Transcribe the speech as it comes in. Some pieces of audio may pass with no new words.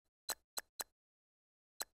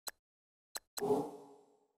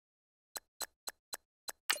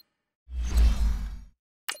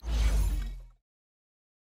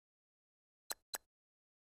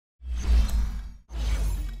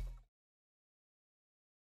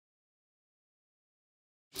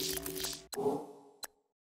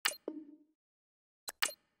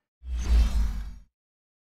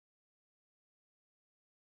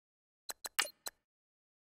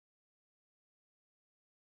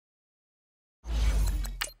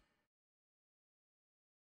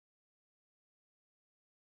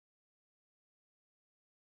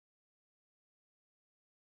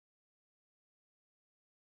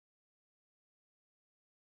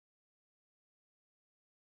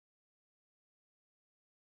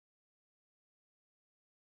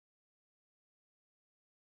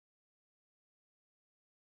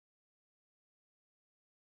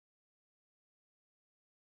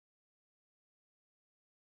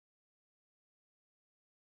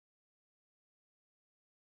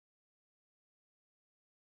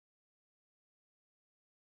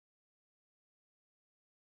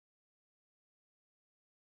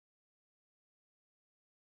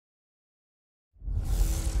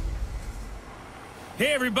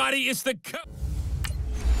Hey, everybody, it's the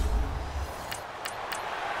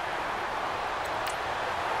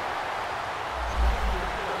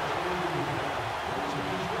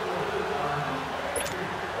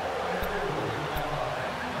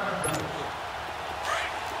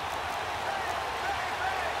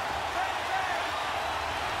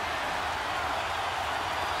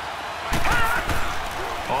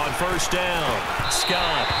on first down,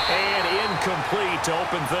 Scott, and incomplete to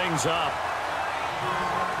open things up.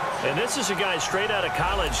 And this is a guy straight out of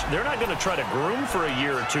college. They're not going to try to groom for a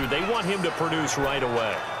year or two. They want him to produce right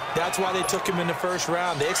away. That's why they took him in the first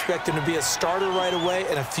round. They expect him to be a starter right away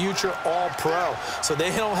and a future all-pro. So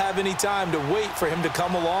they don't have any time to wait for him to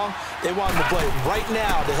come along. They want him to play right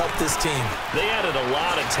now to help this team. They added a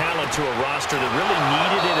lot of talent to a roster that really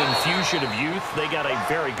needed an infusion of youth. They got a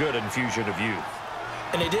very good infusion of youth.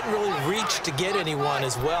 And they didn't really reach to get anyone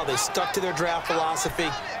as well. They stuck to their draft philosophy,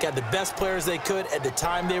 got the best players they could at the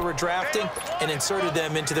time they were drafting, and inserted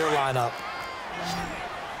them into their lineup.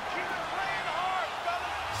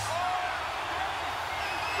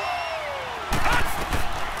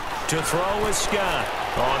 To throw is Scott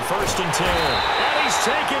on 1st and 10. And he's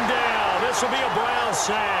taken down. This will be a Brown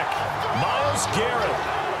sack. Myles Garrett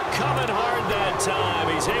coming hard that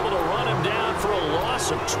time. He's able to run him down for a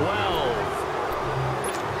loss of 12.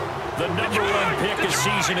 The #1 pick a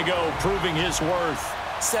season ago, proving his worth.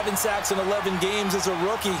 7 sacks in 11 games as a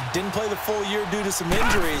rookie. Didn't play the full year due to some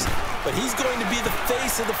injuries, but he's going to be the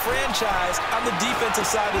face of the franchise on the defensive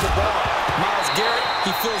side of the ball. Myles Garrett,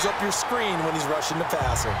 he fills up your screen when he's rushing the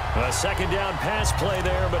passer. A second down pass play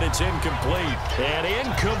there, but it's incomplete. And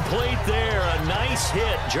incomplete there. A nice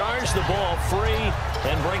hit. Jars the ball free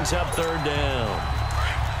and brings up 3rd down.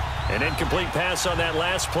 An incomplete pass on that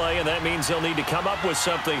last play, and that means they'll need to come up with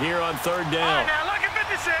something here on 3rd down. All right, now, lucky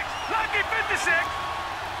 56. Lucky 56.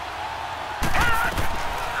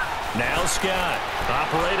 Now Scott,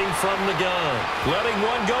 operating from the gun. Letting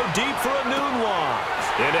one go deep for a noon walk.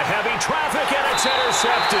 Into heavy traffic, and it's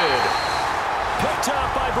intercepted. Picked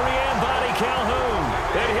up by Brianne Bonnie Calhoun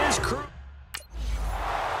and his crew.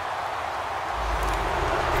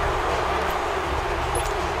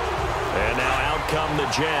 And now out come the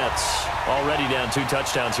Jets. Already down 2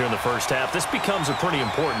 touchdowns here in the first half. This becomes a pretty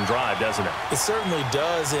important drive, doesn't it? It certainly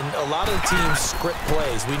does, and a lot of the teams script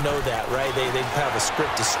plays. We know that, right? They have a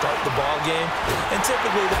script to start the ball game, and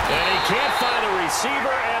typically... And he can't find a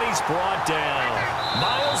receiver, and he's brought down.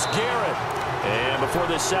 Myles Garrett. And before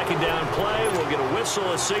this second down play, we'll get a whistle,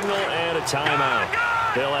 a signal, and a timeout.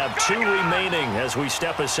 They'll have 2 remaining as we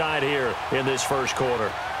step aside here in this first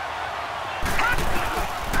quarter.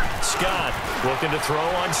 Scott looking to throw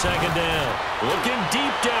on 2nd down. Looking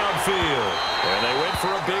deep downfield. And they went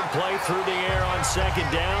for a big play through the air on 2nd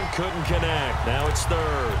down. Couldn't connect. Now it's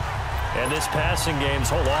 3rd. And this passing game's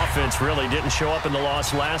whole offense really didn't show up in the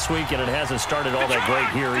loss last week, and it hasn't started all that great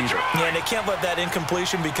here either. Yeah, and they can't let that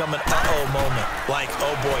incompletion become an uh-oh moment. Like,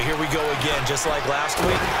 oh boy, here we go again, just like last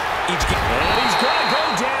week. And he's going to go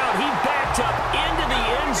down. He backed up into the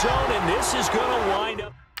end zone, and this is going to wind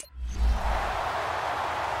up.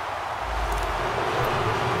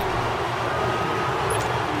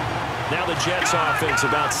 Now the Jets offense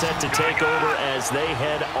about set to take over as they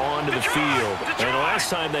head onto the field. And the last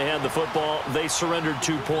time they had the football, they surrendered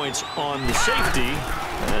 2 points on the safety.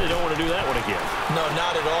 And they don't want to do that one again. No,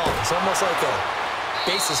 not at all. It's almost like a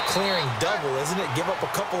bases clearing double, isn't it? Give up a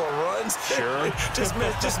couple of runs. Sure. just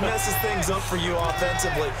messes things up for you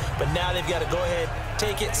offensively. But now they've got to go ahead,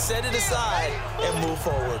 take it, set it aside, and move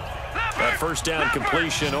forward. That first down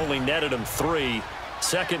completion only netted him 3.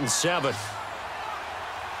 2nd and 7.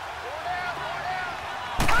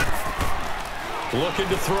 Looking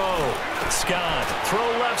to throw. Scott, throw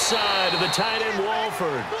left side to the tight end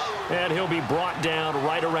Walford. And he'll be brought down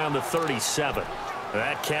right around the 37.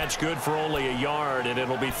 That catch good for only a yard, and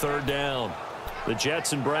it'll be 3rd down. The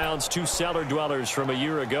Jets and Browns, 2 cellar dwellers from a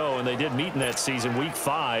year ago, and they did meet in that season, Week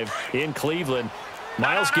 5 in Cleveland.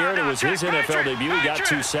 Myles Garrett, it was his NFL debut. He got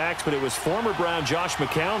 2 sacks, but it was former Brown Josh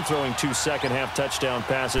McCown throwing 2 second-half touchdown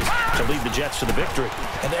passes to lead the Jets to the victory.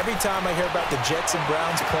 And every time I hear about the Jets and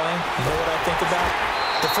Browns playing, you know what I think about?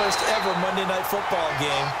 The first ever Monday Night Football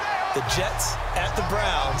game. The Jets at the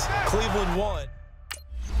Browns. Cleveland won.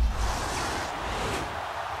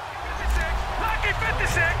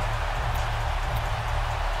 56.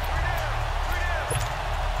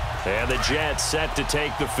 And the Jets set to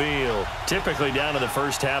take the field. Typically down to the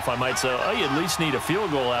first half, I might say, oh, you at least need a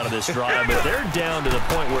field goal out of this drive. But they're down to the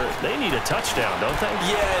point where they need a touchdown, don't they?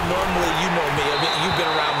 Yeah, normally, you know me. I mean, you've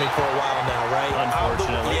been around me for a while now, right?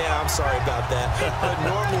 Unfortunately. I'm sorry about that. But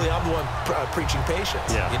normally, I'm the one preaching patience.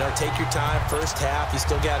 Yeah. You know, take your time. First half, you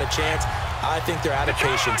still got a chance. I think they're out of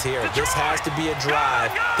patience here. This has to be a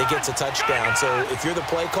drive that gets a touchdown. So if you're the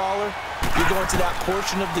play caller, you're going to that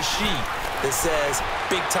portion of the sheet that says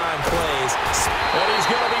big-time plays. And he's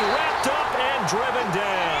going to be wrapped up and driven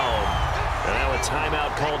down. And now a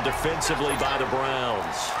timeout called defensively by the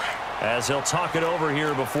Browns, as they'll talk it over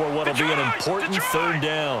here before what will be an important 3rd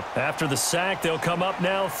down. After the sack, they'll come up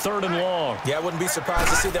now 3rd and long. Yeah, I wouldn't be surprised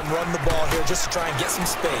to see them run the ball here just to try and get some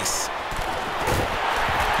space.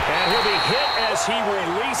 And he'll be hit as he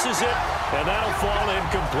releases it, and that'll fall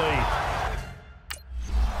incomplete.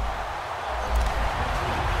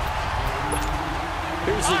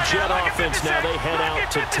 Here's the Jet offense now. They head out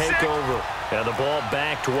to take over. And the ball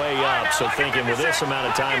backed way up. So thinking with this amount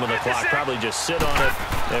of time on the clock, probably just sit on it,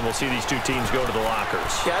 and we'll see these 2 teams go to the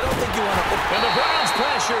lockers. Yeah, I don't think you want to... And the Browns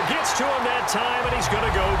pressure gets to him that time, and he's going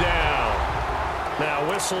to go down. Now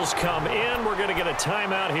whistles come in. We're going to get a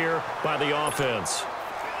timeout here by the offense,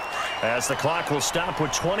 as the clock will stop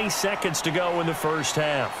with 20 seconds to go in the first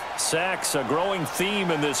half. Sacks, a growing theme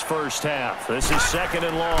in this first half. This is 2nd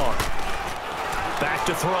and long. Back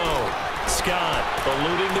to throw. Scott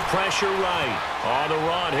eluding the pressure right. On the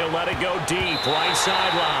run, he'll let it go deep. Right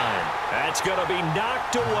sideline. That's going to be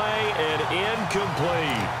knocked away and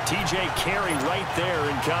incomplete. TJ Carey right there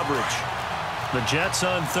in coverage. The Jets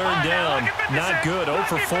on 3rd down. Not good. 0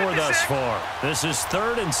 for 4 thus far. This is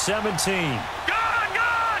 3rd and 17.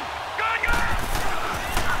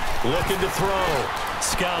 Looking to throw.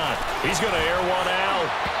 Scott, he's going to air one out.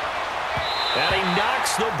 And he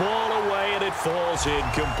knocks the ball away, and it falls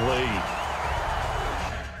incomplete.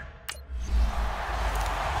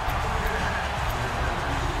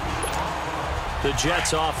 The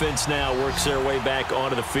Jets offense now works their way back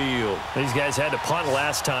onto the field. These guys had to punt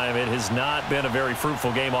last time. It has not been a very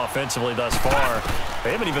fruitful game offensively thus far.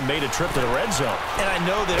 They haven't even made a trip to the red zone. And I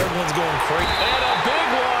know that everyone's going crazy. And a big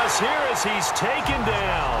loss here as he's taken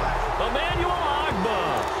down. Emmanuel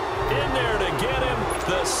Ogbah in there to get him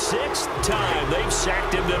the 6th time they've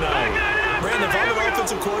sacked him tonight. Brandon, if I'm an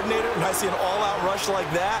offensive coordinator and I see an all-out rush like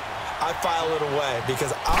that, I file it away because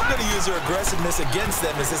I'm going to use their aggressiveness against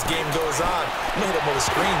them as this game goes on. I'm going to hit them with a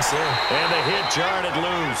screen soon. And the hit jarred it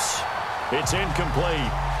loose. It's incomplete.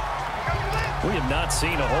 We have not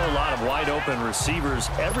seen a whole lot of wide-open receivers.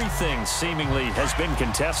 Everything seemingly has been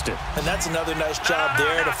contested. And that's another nice job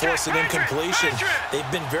there to force an incompletion. They've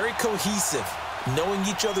been very cohesive, knowing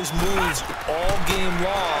each other's moves all game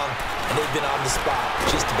long, and they've been on the spot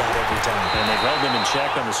just about every time. And they've held them in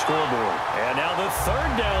check on the scoreboard. And now the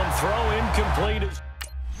 3rd down throw incomplete.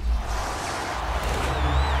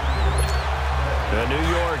 New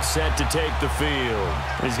York set to take the field.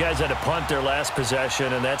 These guys had to punt their last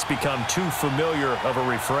possession, and that's become too familiar of a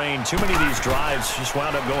refrain. Too many of these drives just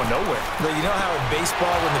wound up going nowhere. But you know how in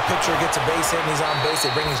baseball, when the pitcher gets a base hit and he's on base,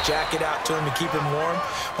 they bring his jacket out to him to keep him warm?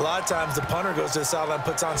 A lot of times the punter goes to the sideline,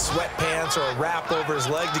 puts on sweatpants or a wrap over his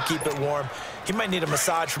leg to keep it warm. He might need a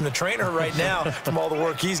massage from the trainer right now from all the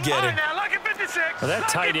work he's getting. Well, that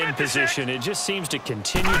tight end position, it just seems to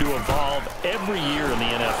continue to evolve every year in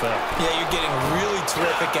the NFL. Yeah, you're getting really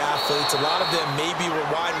terrific athletes. A lot of them maybe were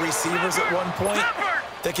wide receivers at one point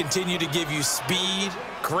that continue to give you speed,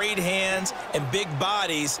 great hands, and big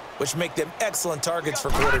bodies, which make them excellent targets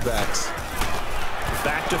for quarterbacks.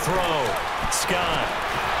 Back to throw. Scott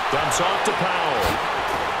dumps off to Powell.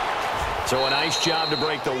 So a nice job to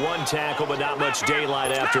break the one tackle, but not much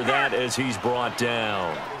daylight after that as he's brought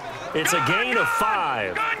down. It's a gain of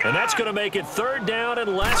 5, and that's going to make it 3rd down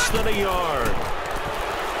and less than a yard.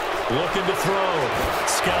 Looking to throw.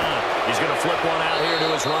 Scott, he's going to flip one out here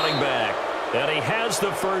to his running back. And he has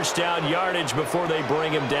the first down yardage before they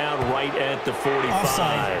bring him down right at the 45.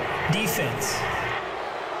 Offside. Defense.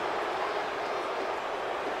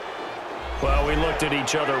 Well, we looked at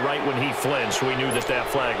each other right when he flinched. We knew that that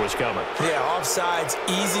flag was coming. Yeah, offsides,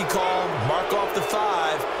 easy call, mark off the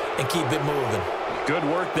 5, and keep it moving. Good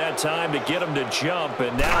work that time to get him to jump,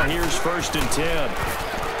 and now here's 1st and 10.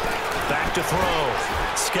 Back to throw.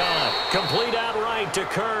 Scott, complete outright to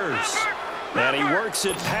Kurz. And he works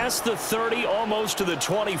it past the 30, almost to the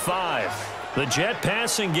 25. The Jet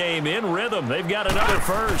passing game in rhythm. They've got another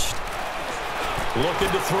first. Looking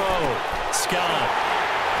to throw. Scott.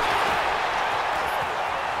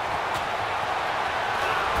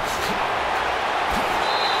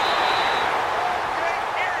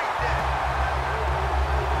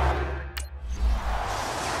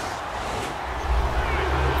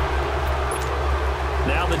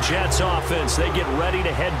 Jets offense, they get ready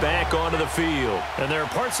to head back onto the field. And there are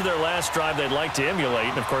parts of their last drive they'd like to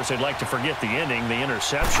emulate. And, of course, they'd like to forget the ending, the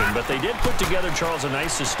interception. But they did put together, Charles, a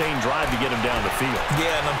nice sustained drive to get him down the field.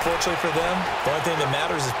 Yeah, and unfortunately for them, the only thing that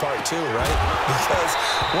matters is part 2, right? Because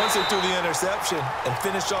once they threw the interception and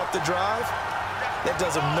finished off the drive, that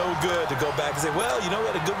does them no good to go back and say, well, you know,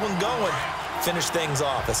 we had a good one going. Finish things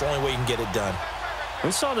off. That's the only way you can get it done. We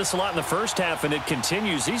saw this a lot in the first half, and it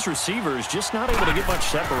continues. These receivers just not able to get much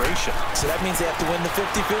separation. So that means they have to win the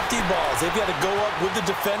 50-50 balls. They've got to go up with the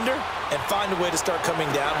defender and find a way to start coming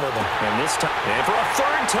down with them. And this time, and for a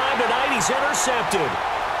 3rd time tonight, he's intercepted.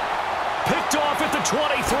 Picked off at the 23.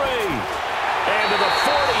 And to the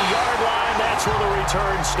 40-yard line, that's where the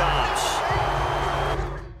return stops.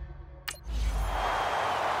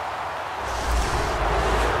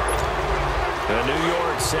 And New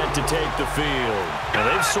York set to take the field. And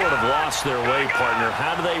they've sort of lost their way, partner.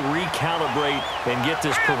 How do they recalibrate and get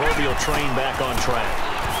this proverbial train back on track?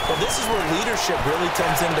 Well, this is where leadership really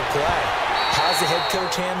comes into play. How's the head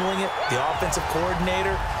coach handling it? The offensive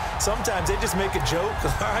coordinator? Sometimes they just make a joke.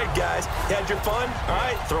 All right, guys, you had your fun? All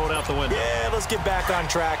right. Throw it out the window. Yeah, let's get back on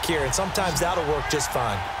track here. And sometimes that'll work just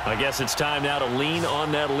fine. I guess it's time now to lean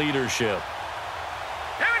on that leadership.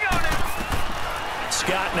 Here we go now.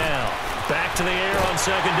 Scott now. Back to the air on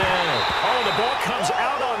 2nd down. Oh, the ball comes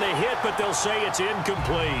out on the hit, but they'll say it's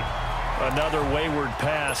incomplete. Another wayward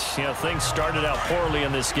pass. You know, things started out poorly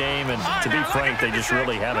in this game, and to be frank, they just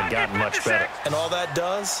really haven't gotten much better. And all that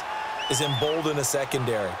does is embolden the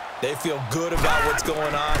secondary. They feel good about what's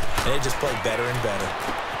going on, and they just play better and better.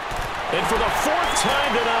 And for the 4th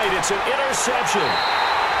time tonight, it's an interception.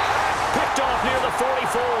 Picked off near the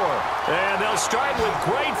 44. And they'll start with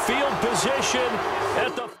great field position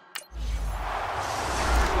at the...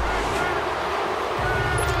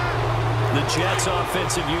 The Jets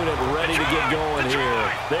offensive unit ready to get going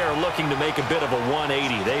here. They are looking to make a bit of a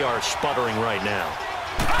 180. They are sputtering right now.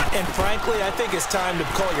 And frankly, I think it's time to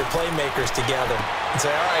call your playmakers together and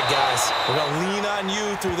say, all right, guys, we're going to lean on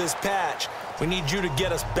you through this patch. We need you to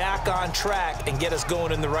get us back on track and get us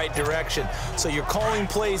going in the right direction. So you're calling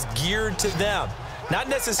plays geared to them. Not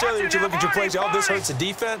necessarily that you look at your plays, oh, this hurts the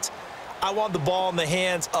defense. I want the ball in the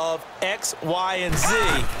hands of X, Y, and Z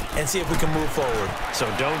and see if we can move forward. So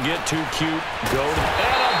don't get too cute. Go to...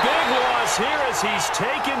 And a big loss here as he's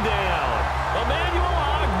taken down. Emmanuel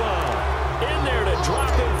Ogbah in there to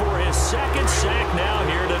drop him for his 2nd sack now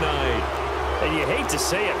here tonight. And you hate to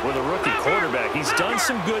say it with a rookie quarterback. He's done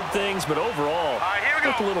some good things, but overall,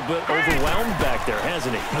 looked a little bit overwhelmed back there,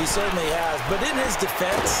 hasn't he? He certainly has. But in his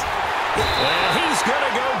defense... And he's going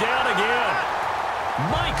to go down again.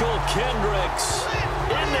 Michael Kendricks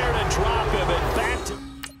in there to drop him and back to...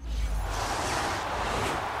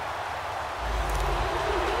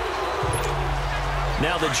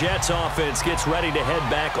 Now the Jets offense gets ready to head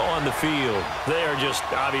back on the field. They are just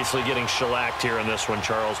obviously getting shellacked here in this one,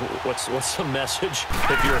 Charles. What's the message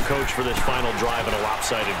if you're a coach for this final drive in a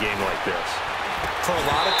lopsided game like this? For a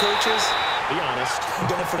lot of coaches, be honest,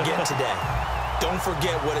 don't forget today. Don't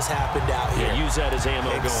forget what has happened out here. Yeah, use that as ammo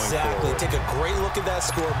going forward. Exactly. Take a great look at that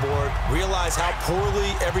scoreboard. Realize how poorly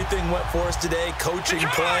everything went for us today. Coaching,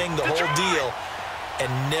 playing, the whole deal. And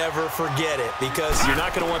never forget it, because... You're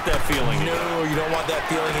not going to want that feeling again. No, you don't want that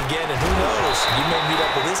feeling again. And who knows? You may meet up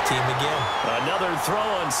with this team again. Another throw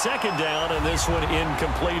on 2nd down, and this one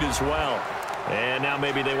incomplete as well. And now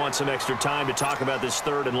maybe they want some extra time to talk about this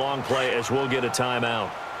 3rd and long play as we'll get a timeout.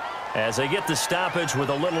 As they get the stoppage with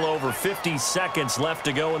a little over 50 seconds left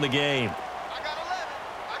to go in the game. I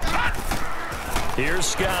got 11. Here's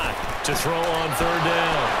Scott to throw on third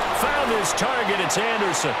down. Found his target. It's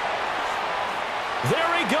Anderson.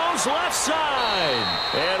 There he goes left side.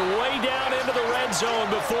 And way down into the red zone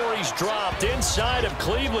before he's dropped inside of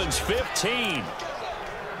Cleveland's 15.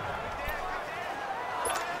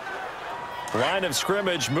 Line of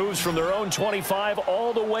scrimmage moves from their own 25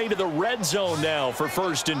 all the way to the red zone now for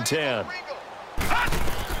 1st and 10.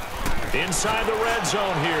 Inside the red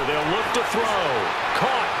zone here. They'll look to throw.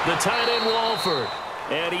 Caught the tight end Walford.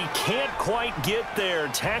 And he can't quite get there.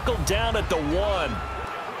 Tackled down at the 1.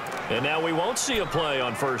 And now we won't see a play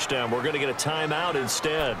on 1st down. We're going to get a timeout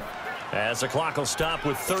instead. As the clock will stop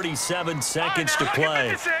with 37 seconds to play.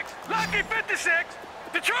 Lucky 56. Lucky 56.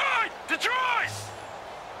 Detroit. Detroit.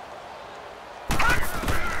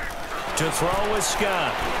 To throw is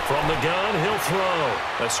Scott. From the gun, he'll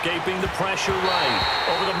throw. Escaping the pressure right.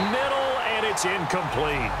 Over the middle, and it's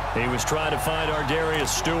incomplete. He was trying to find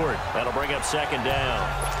Ardarius Stewart. That'll bring up 2nd down.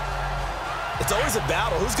 It's always a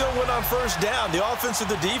battle. Who's going to win on 1st down, the offense or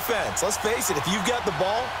the defense? Let's face it, if you've got the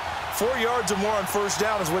ball, 4 yards or more on 1st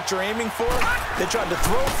down is what you're aiming for. They tried to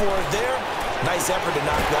throw for it there. Nice effort to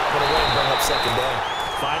knock that one away and bring up 2nd down.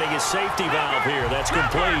 Finding his safety valve here. That's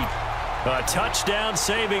complete. A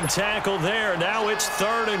touchdown-saving tackle there. Now it's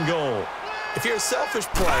 3rd and goal. If you're a selfish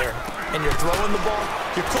player and you're throwing the ball,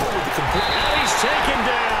 you're cool with the complete. And he's taken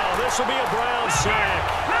down. This will be a Brown sack.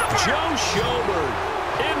 Joe Schobert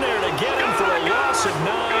in there to get him for a loss of 9,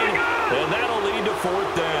 and that'll lead to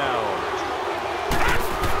 4th down.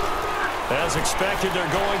 As expected,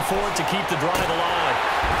 they're going for it to keep the drive alive.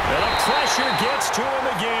 And the pressure gets to him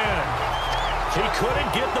again. He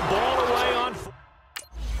couldn't get the ball away on.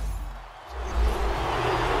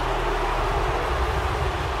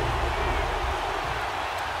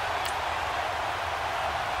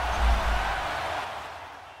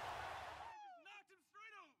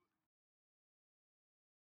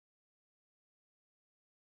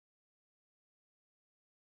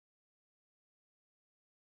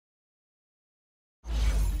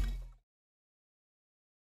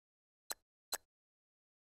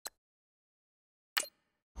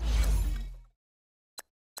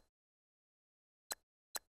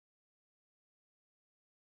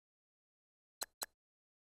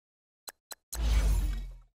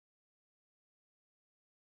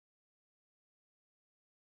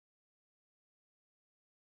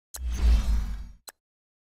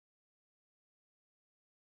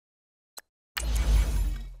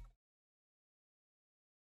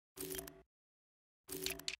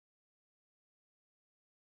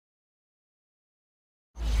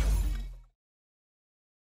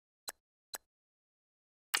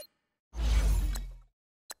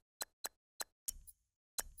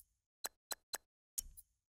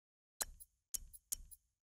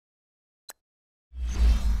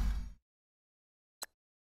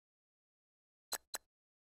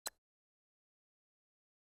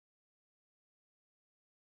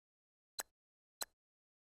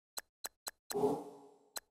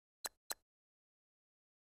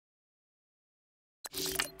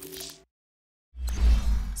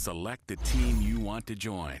 Select the team you want to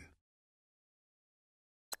join.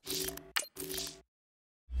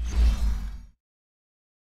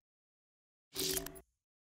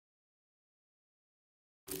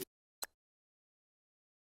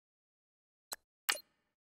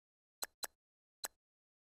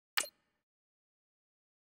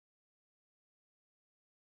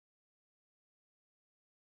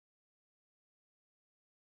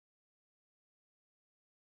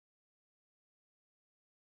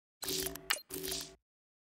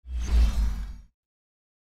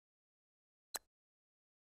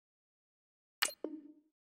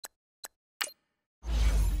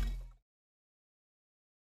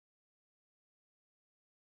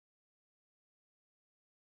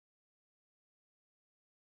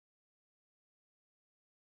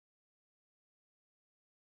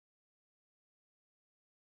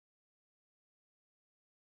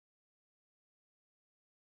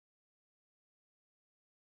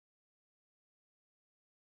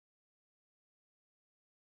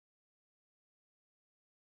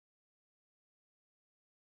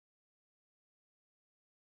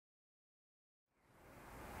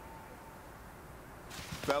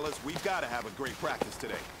 Fellas, we've got to have a great practice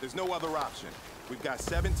today. There's no other option. We've got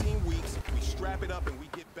 17 weeks, we strap it up, and we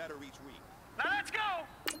get better each week. Now let's go!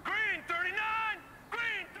 Green 39!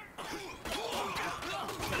 Green!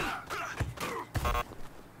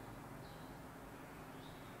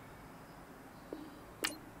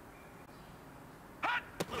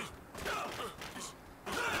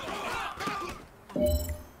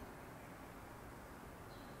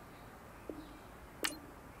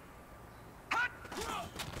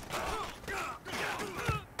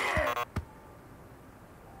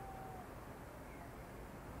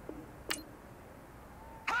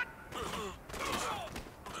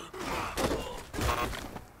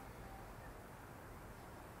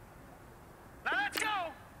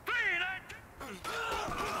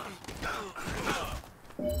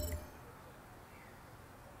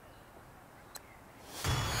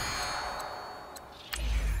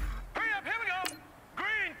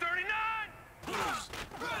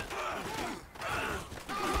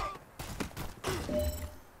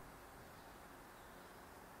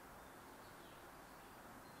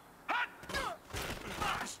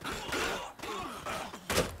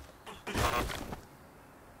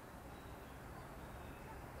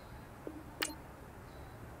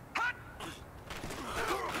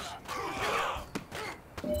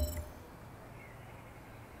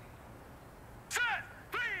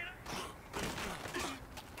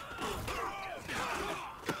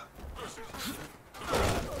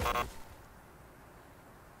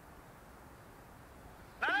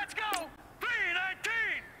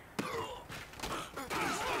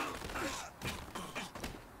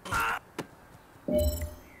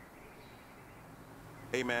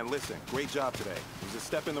 Hey, man, listen, great job today. It was a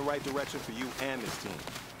step in the right direction for you and this team.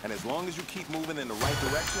 And as long as you keep moving in the right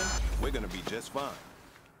direction, we're going to be just fine.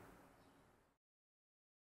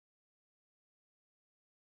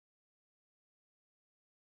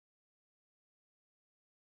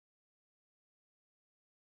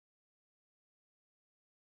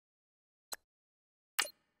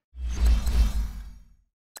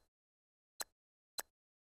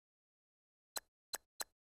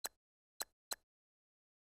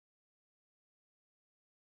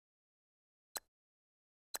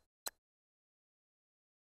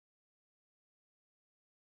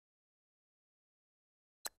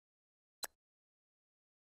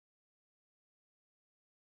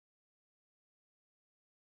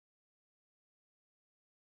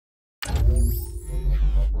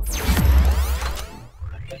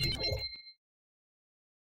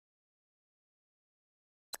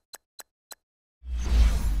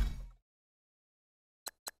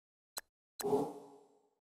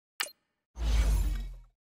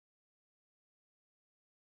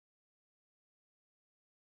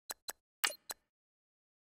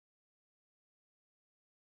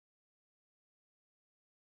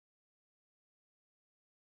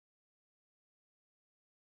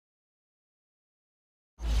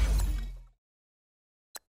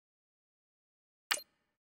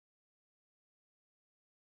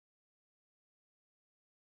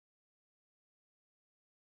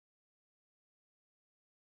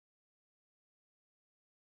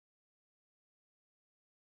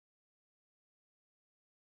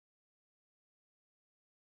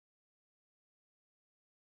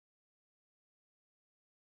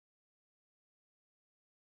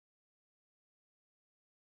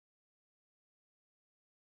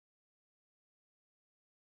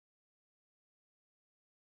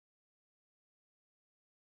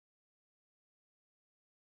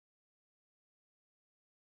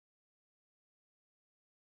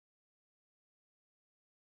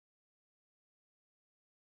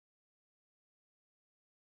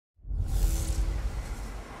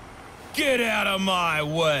 Get out of my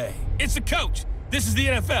way. It's the coach. This is the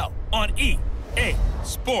NFL on EA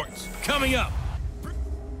Sports. Coming up.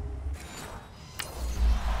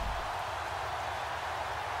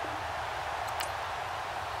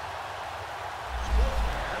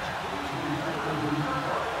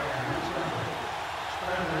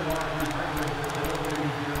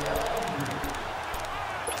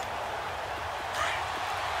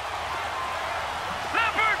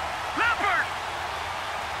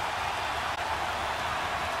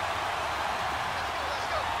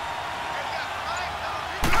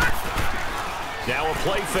 Now a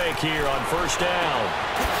play fake here on first down.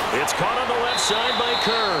 It's caught on the left side by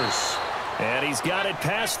Kurz. And he's got it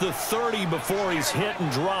past the 30 before he's hit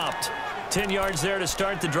and dropped. 10 yards there to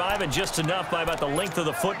start the drive, and just enough by about the length of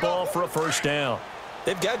the football for a first down.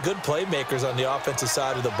 They've got good playmakers on the offensive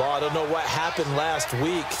side of the ball. I don't know what happened last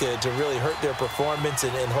week to really hurt their performance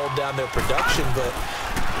and hold down their production, but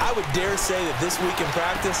I would dare say that this week in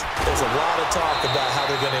practice, there's a lot of talk about how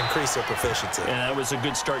they're going to increase their proficiency. And that was a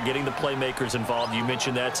good start, getting the playmakers involved. You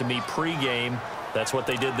mentioned that to me pregame. That's what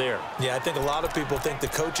they did there. Yeah, I think a lot of people think the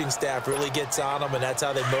coaching staff really gets on them, and that's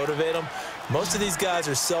how they motivate them. Most of these guys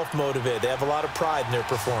are self-motivated. They have a lot of pride in their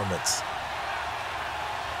performance.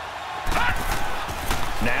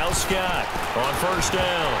 Now Scott on first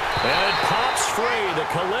down. And it pops free. The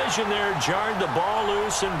collision there jarred the ball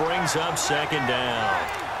loose and brings up second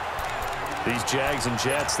down. These Jags and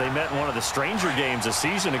Jets, they met in one of the stranger games a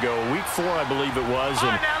season ago, week 4, I believe it was,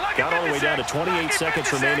 and got all the way down to 28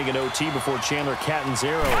 seconds remaining in OT before Chandler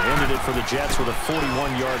Catanzaro ended it for the Jets with a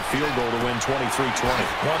 41-yard field goal to win 23-20.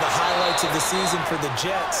 One of the highlights of the season for the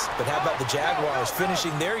Jets, but how about the Jaguars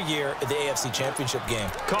finishing their year at the AFC Championship game?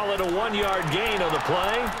 Call it a 1-yard gain on the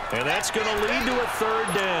play, and that's going to lead to a third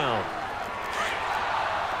down.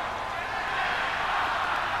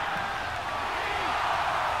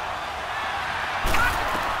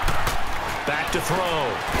 Back to throw.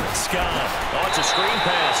 Scott. Oh, it's a screen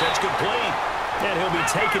pass. That's complete. And he'll be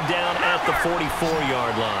taken down at the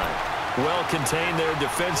 44-yard line. Well contained there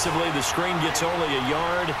defensively. The screen gets only a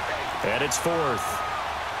yard, and it's fourth.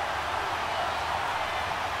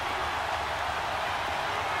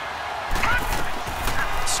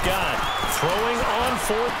 Scott throwing on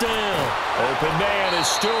fourth down. Open man is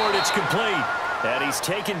Stewart. It's complete. And he's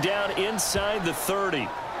taken down inside the 30.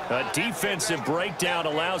 A defensive breakdown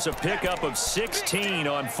allows a pickup of 16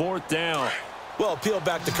 on fourth down. Well, peel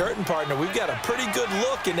back the curtain, partner. We've got a pretty good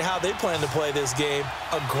look into how they plan to play this game.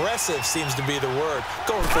 Aggressive seems to be the word.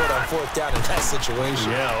 Going for it on fourth down in that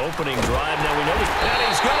situation. Yeah, opening drive. Now we know that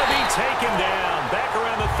he's going to be taken down back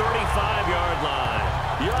around the 35-yard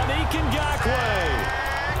line.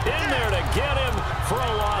 Ngakwe in there to get him for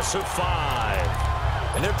a loss of 5.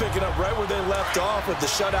 And they're picking up right where they left off with the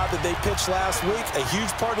shutout that they pitched last week. A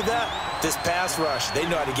huge part of that, this pass rush. They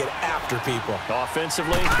know how to get after people.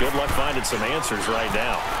 Offensively, good luck finding some answers right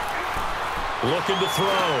now. Looking to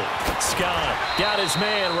throw. Scott got his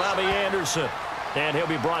man, Robbie Anderson. And he'll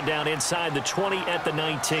be brought down inside the 20 at the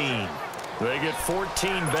 19. They get 14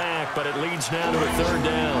 back, but it leads now to a 3rd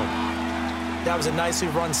down. That was a nicely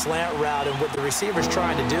run slant route, and what the receiver's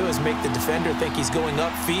trying to do is make the defender think he's going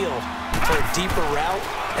upfield for a deeper route,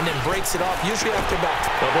 and then breaks it off, usually after about.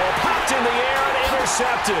 The ball popped in the air and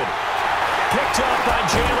intercepted. Picked up by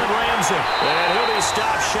Jalen Ramsey. And he'll be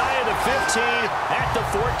stopped shy of the 15 at the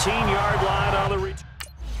 14-yard line on the return.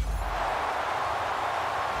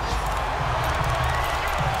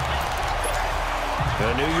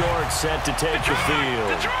 New York set to take the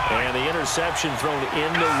field. And the interception thrown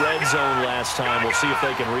in the red zone last time. We'll see if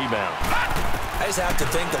they can rebound. I just have to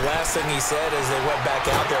think the last thing he said as they went back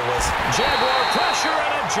out there was, Jaguar pressure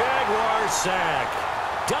and a Jaguar sack.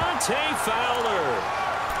 Dante Fowler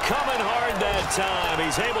coming hard that time.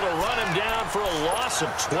 He's able to run him down for a loss of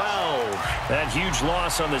 12. That huge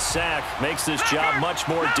loss on the sack makes this job much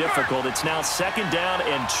more difficult. It's now 2nd down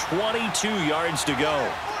and 22 yards to go.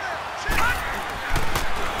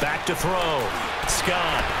 Back to throw.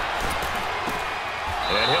 Scott.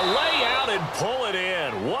 And he'll lay out and pull it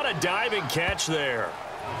in. What a diving catch there.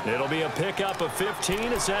 It'll be a pickup of 15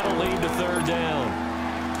 as that'll lead to 3rd down.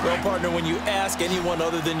 well, partner, when you ask anyone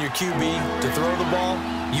other than your QB to throw the ball,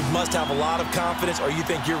 you must have a lot of confidence or you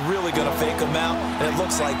think you're really going to fake them out, and it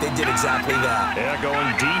looks like they did exactly that. Yeah, going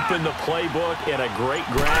deep in the playbook and a great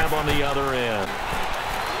grab on the other end.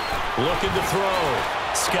 Looking to throw.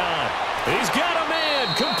 Scott. He's got a man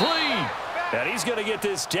complete. And he's going to get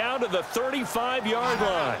this down to the 35-yard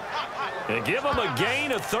line. And give him a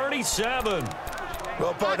gain of 37.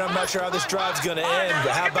 Well, partner, I'm not sure how this drive's going to end,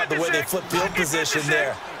 but how about the way they flip field position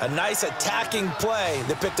there? A nice attacking play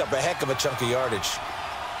that picked up a heck of a chunk of yardage.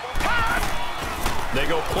 They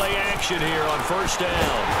go play action here on first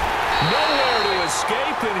down. Nowhere to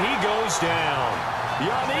escape, and he goes down.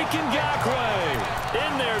 Yannick Ngakwe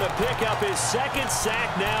in there to pick up his second sack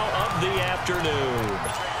now of the afternoon.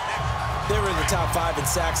 They were in the top 5 in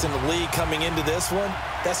sacks in the league coming into this one.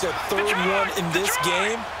 That's their third one in this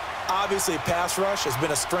game. Obviously, pass rush has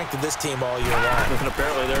been a strength of this team all year long. And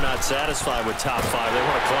apparently they're not satisfied with top 5. They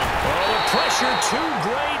want to climb. Oh, the pressure too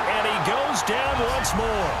great, and he goes down once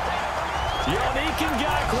more. Yannick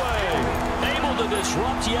Ngakwe able to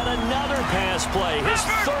disrupt yet another pass play. His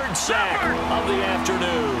third sack of the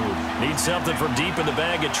afternoon. Needs something from deep in the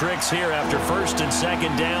bag of tricks here after first and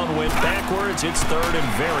second down. Went backwards. It's third and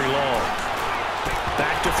very long.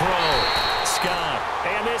 Back to throw. Scott.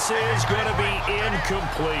 And this is going to be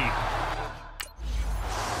incomplete.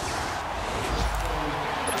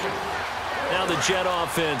 Now the Jet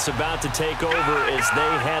offense about to take over as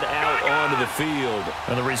they head out onto the field.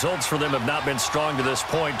 And the results for them have not been strong to this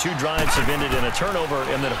point. 2 drives have ended in a turnover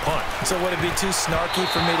and then a punt. So would it be too snarky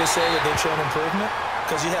for me to say that they've shown improvement?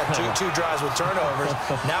 Because you had two drives with turnovers.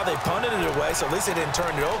 Now they punted it away, so at least they didn't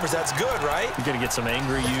turn it over. So that's good, right? You're going to get some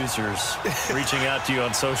angry users reaching out to you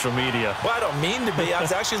on social media. Well, I don't mean to be. I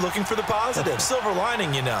was actually looking for the positive. Silver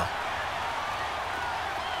lining, you know.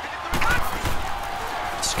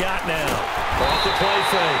 Scott now. Off the play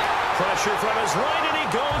fake. Pressure from his right, and he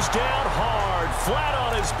goes down hard. Flat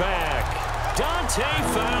on his back. Dante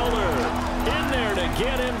Fowler in there to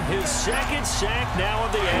get him his second sack now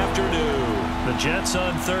of the afternoon. The Jets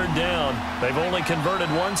on third down. They've only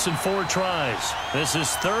converted once in 4 tries. This is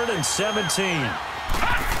 3rd and 17.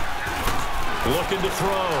 Looking to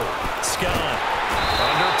throw. Scott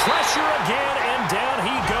under pressure again, and down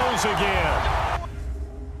he goes again.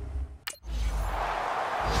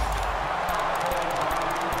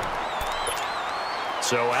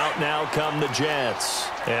 So out now come the Jets.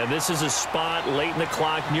 And this is a spot late in the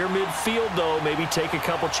clock near midfield, though. Maybe take a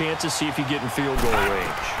couple chances, see if you get in field goal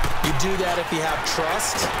range. You do that if you have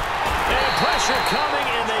trust. And pressure coming,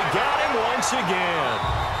 and they got him once again.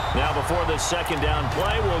 Now before the second down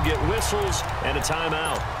play, we'll get whistles and a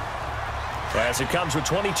timeout. As it comes with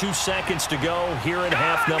 22 seconds to go here in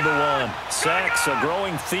half number 1. Sacks, a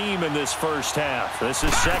growing theme in this first half. This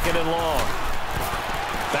is 2nd and long.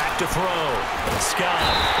 Back to throw. Scott.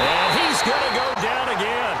 And he's going to go down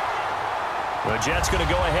again. The Jets going to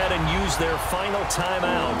go ahead and use their final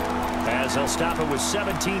timeout as they'll stop it with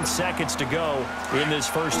 17 seconds to go in this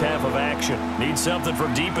first half of action. Need something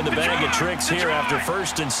from deep in the bag of tricks here after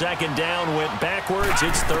first and second down went backwards.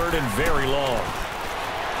 It's 3rd and very long.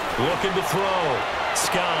 Looking to throw.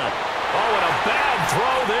 Scott. Oh, and a bad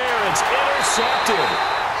throw there. It's intercepted.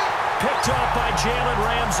 Picked up by Jalen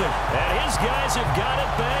Ramsey. And his guys have got it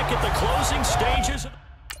back at the closing stages.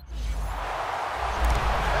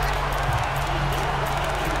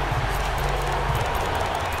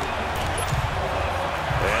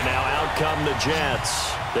 And now out come the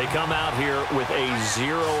Jets. They come out here with a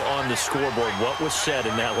 0 on the scoreboard. What was said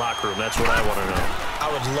in that locker room? That's what I want to know. I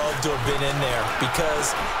would love to have been in there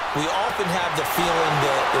because we often have the feeling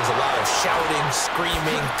that there's a lot of shouting,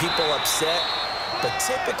 screaming, people upset. But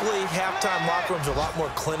typically, halftime locker rooms are a lot more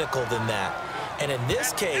clinical than that. And in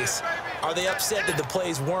this case, are they upset that the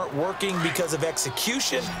plays weren't working because of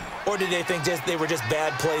execution, or did they think they were just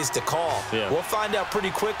bad plays to call? Yeah. We'll find out pretty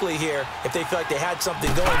quickly here if they feel like they had something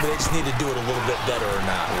going, but they just need to do it a little bit better or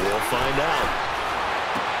not. We'll find out.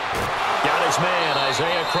 Got his man,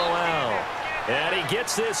 Isaiah Crowell. And he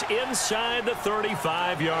gets this inside the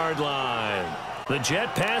 35-yard line. The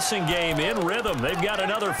Jet passing game in rhythm. They've got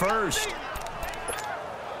another first.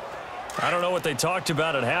 I don't know what they talked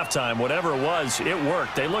about at halftime. Whatever it was, it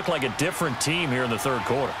worked. They look like a different team here in the third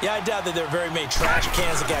quarter. Yeah, I doubt that there are very many trash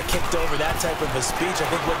cans that got kicked over, that type of a speech. I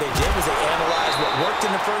think what they did was they analyzed what worked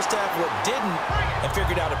in the first half, what didn't, and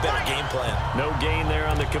figured out a better game plan. No gain there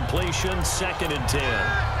on the completion. 2nd and 10.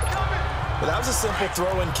 Well, that was a simple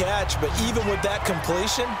throw and catch, but even with that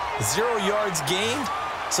completion, 0 yards gained,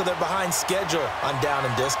 so they're behind schedule on down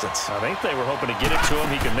and distance. I think they were hoping to get it to him.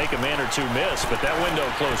 He could make a man or two miss, but that window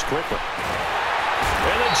closed quickly.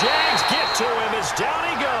 And the Jags get to him as down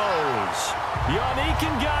he goes. Yannick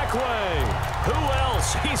Ngakoue. Who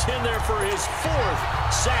else? He's in there for his 4th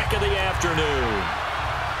sack of the afternoon.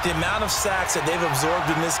 The amount of sacks that they've absorbed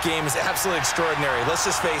in this game is absolutely extraordinary. Let's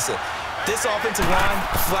just face it. This offensive line,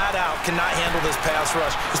 flat out, cannot handle this pass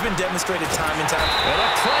rush. It's been demonstrated time and time. And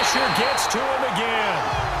the pressure gets to him again.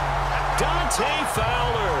 Dante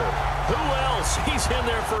Fowler. Who else? He's in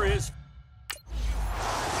there for his...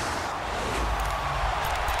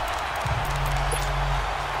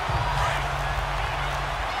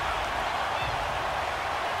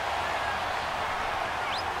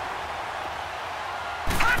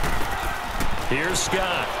 Here's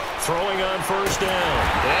Scott. Throwing on first down.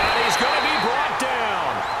 And he's going to be brought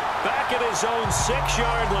down. Back at his own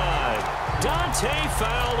 6-yard line. Dante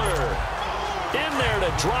Fowler in there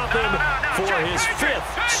to drop him for his 5th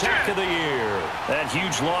sack of the year. That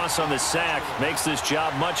huge loss on the sack makes this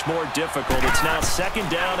job much more difficult. It's now 2nd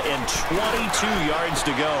down and 22 yards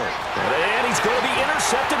to go. And he's going to be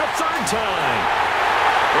intercepted a 3rd time.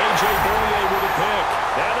 A.J. Bouye with a pick.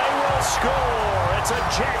 And they will score. It's a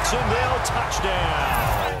Jacksonville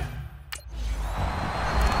touchdown.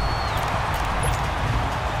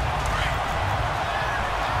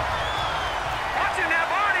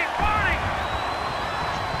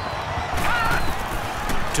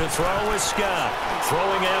 To throw is Scott.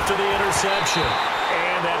 Throwing after the interception.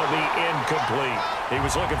 And that'll be incomplete. He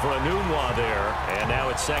was looking for a Nunwa there. And now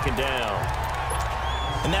it's 2nd down.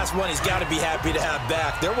 And that's one he's got to be happy to have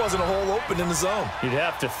back. There wasn't a hole open in the zone. You'd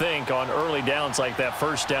have to think on early downs like that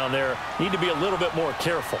first down there, need to be a little bit more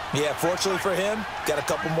careful. Yeah, fortunately for him, got a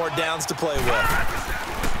couple more downs to play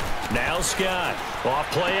with. Now Scott, off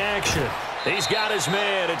play action. He's got his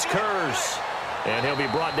man, it's Curse. And he'll be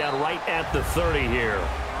brought down right at the 30 here.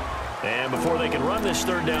 And before they can run this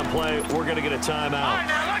 3rd down play, we're going to get a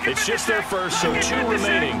timeout. It's just their first, so 2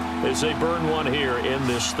 remaining as they burn one here in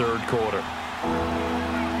this 3rd quarter.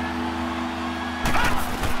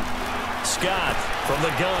 Scott from the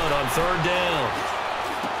gun on 3rd down.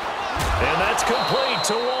 And that's complete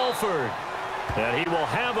to Walford. And he will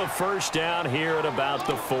have a first down here at about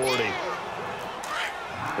the 40.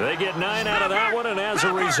 They get 9 out of that one, and as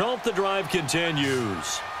a result, the drive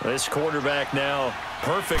continues. This quarterback now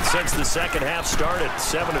perfect since the 2nd half started,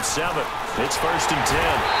 7 of 7. It's 1st and 10.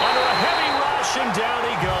 Under a heavy rush, and down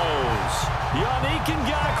he goes. Yannick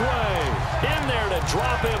Ngakoue in there to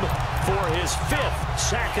drop him for his 5th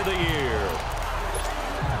sack of the year.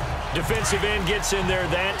 Defensive end gets in there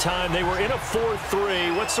that time. They were in a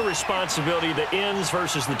 4-3. What's the responsibility, the ends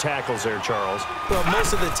versus the tackles there, Charles? Well,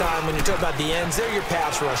 most of the time when you're talking about the ends, they're your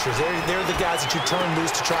pass rushers. They're the guys that you turn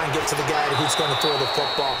loose to try and get to the guy who's going to throw the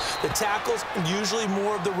football. The tackles, usually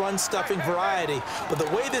more of the run-stuffing variety. But the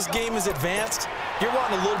way this game is advanced, you're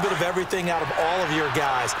wanting a little bit of everything out of all of your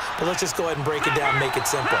guys. But let's just go ahead and break it down and make it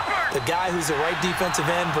simple. The guy who's the right defensive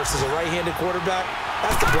end versus a right-handed quarterback,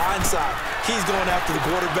 that's the blind side. He's going after the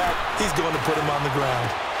quarterback. He's going to put him on the ground.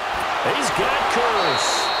 He's got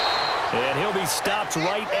Curse. And he'll be stopped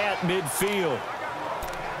right at midfield.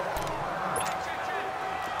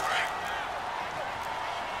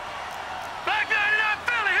 Back 99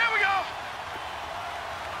 Philly, here we go.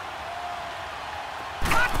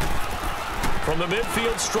 From the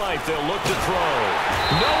midfield stripe, they'll look to throw.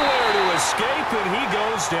 Nowhere to escape, and he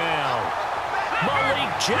goes down. Malik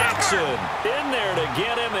Jackson in there to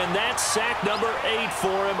get him, and that's sack number 8 for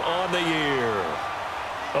him on the year.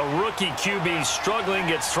 A rookie QB struggling,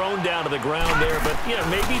 gets thrown down to the ground there, but, you know,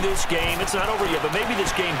 maybe this game, it's not over yet, but maybe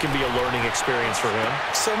this game can be a learning experience for him.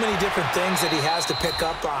 So many different things that he has to pick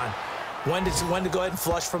up on. When to go ahead and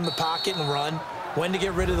flush from the pocket and run, when to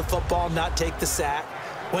get rid of the football, not take the sack,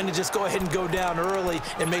 when to just go ahead and go down early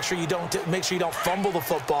and make sure you don't fumble the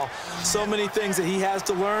football. So many things that he has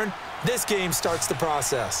to learn. This game starts the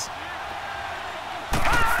process.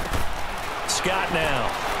 Scott now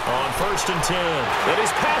on 1st and 10. And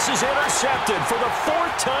his pass is intercepted for the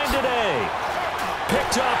 4th time today.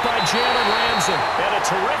 Picked up by Jalen Ramsey. And a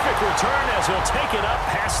terrific return as he'll take it up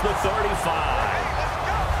past the 35.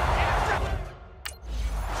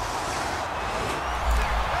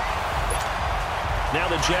 Now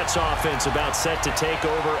the Jets offense about set to take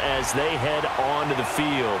over as they head onto the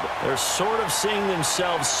field. They're sort of seeing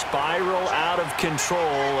themselves spiral out of control.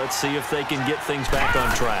 Let's see if they can get things back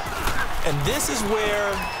on track. And this is where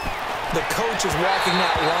the coach is walking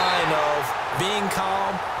that line of being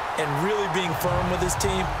calm and really being firm with his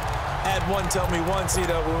team. I had one tell me once, you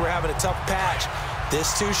know, when we were having a tough patch,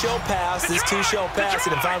 this too shall pass, this too shall pass,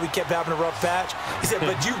 and finally we kept having a rough patch. He said,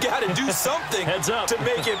 but you got to do something to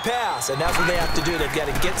make it pass, and that's what they have to do. They've got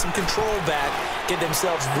to get some control back, get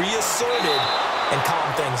themselves reasserted, and calm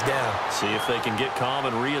things down. See if they can get calm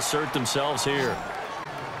and reassert themselves here.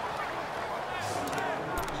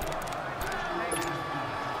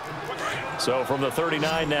 So from the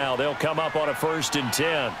 39 now, they'll come up on a 1st and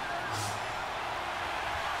 10.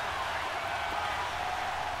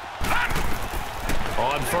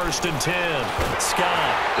 On 1st and 10,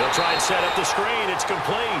 Scott. They'll try and set up the screen. It's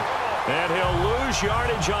complete. And he'll lose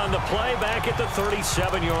yardage on the play back at the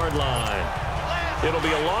 37-yard line. It'll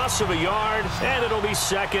be a loss of a yard, and it'll be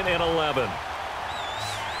 2nd and 11.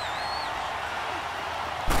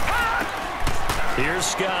 Here's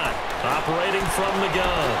Scott operating from the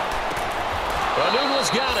gun. Anugla's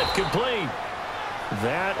got it, complete.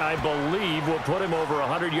 That, I believe, will put him over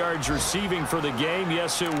 100 yards receiving for the game.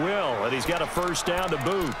 Yes, it will. And he's got a 1st down to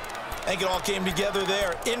boot. I think it all came together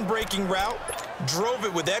there. In-breaking route, drove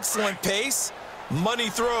it with excellent pace. Money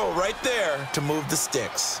throw right there to move the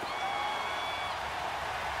sticks.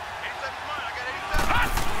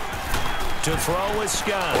 To throw is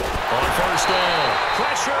Scott on 1st down.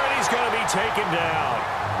 Pressure, and he's going to be taken down.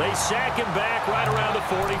 They sack him back right around the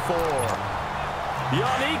 44.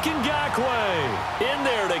 Yannick Ngakoue in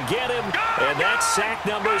there to get him, and that's sack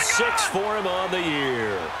number 6 for him on the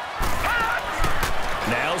year.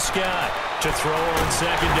 Now Scott to throw on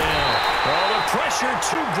 2nd down. Oh, the pressure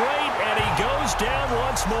too great, and he goes down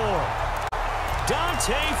once more.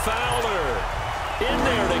 Dante Fowler in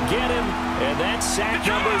there to get him, and that's sack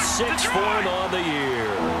number 6 for him on the year.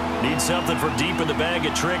 Need something for deep in the bag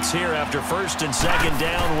of tricks here after 1st and 2nd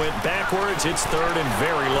down went backwards. It's 3rd and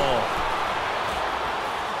very long.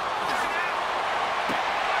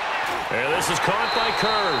 And this is caught by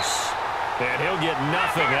Curse. And he'll get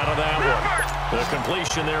nothing out of that one. The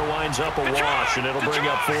completion there winds up a wash, and it'll bring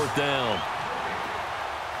up 4th down.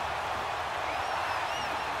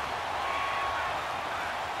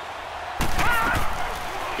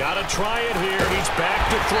 Got to try it here. He's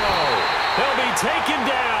back to throw. He'll be taken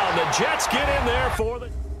down. The Jets get in there for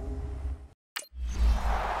the...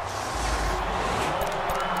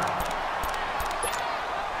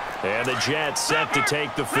 And the Jets set to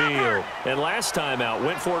take the field. And last time out,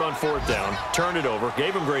 went for it on 4th down, turned it over,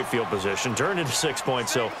 gave him great field position, turned into 6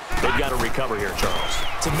 points, so they've got to recover here, Charles.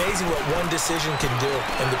 It's amazing what one decision can do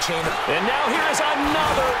in the chain of... And now here is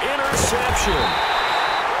another interception.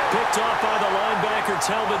 Picked off by the linebacker,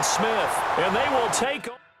 Telvin Smith, and they will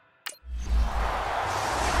take...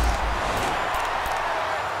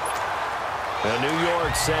 And New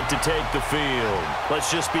York set to take the field.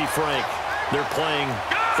 Let's just be frank. They're playing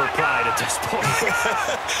for pride at this point.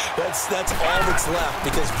 that's all that's left,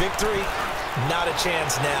 because victory, not a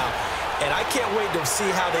chance now. And I can't wait to see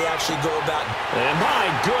how they actually go about it. And my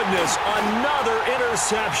goodness, another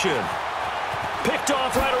interception. Picked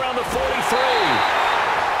off right around the 43.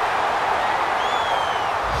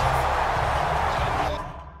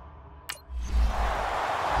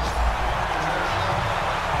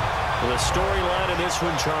 The storyline of this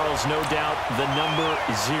one, Charles, no doubt the number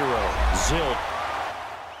 0, Zilt.